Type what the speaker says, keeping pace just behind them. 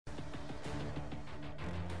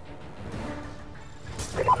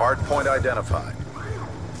H.Point identified.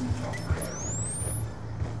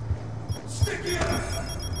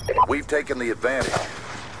 We've taken the advantage.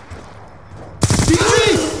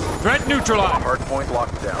 Threat neutralized. H.Point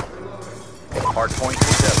locked down. H.Point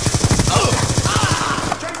contested.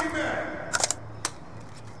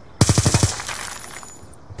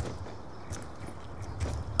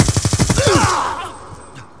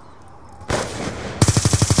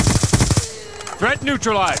 Threat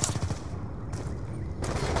neutralized.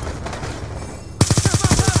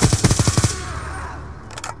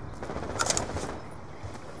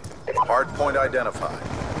 H.Point identified.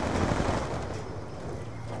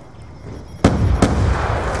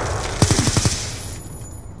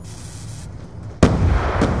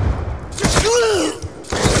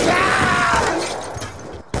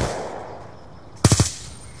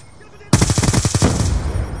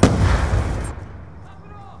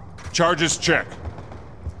 Charges check.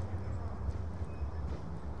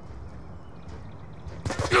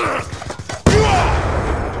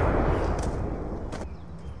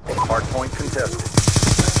 H.Point contested.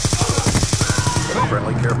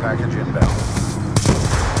 Friendly care package inbound.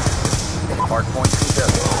 H.Point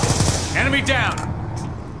contested. Enemy down.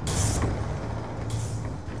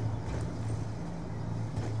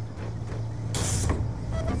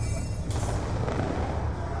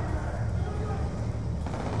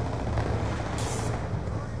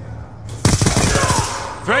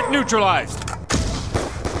 Threat neutralized.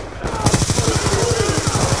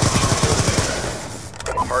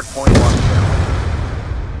 H.Point locked down.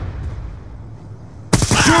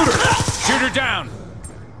 Shooter down.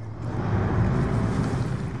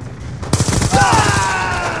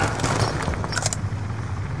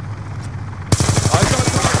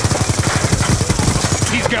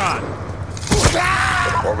 He's gone.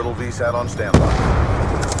 Orbital VSAT on standby.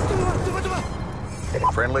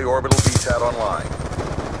 Friendly orbital VSAT online.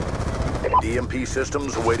 EMP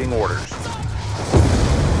systems awaiting orders.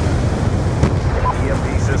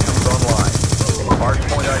 EMP systems online.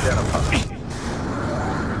 H.Point identified.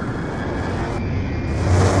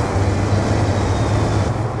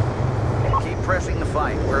 Keep pressing the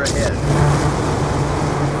fight. We're ahead.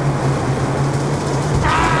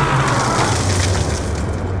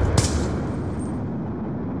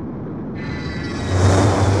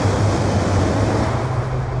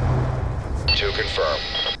 To confirm.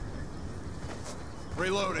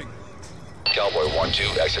 Reloading. Cowboy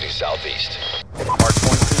 1-2 exiting southeast.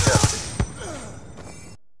 H.Point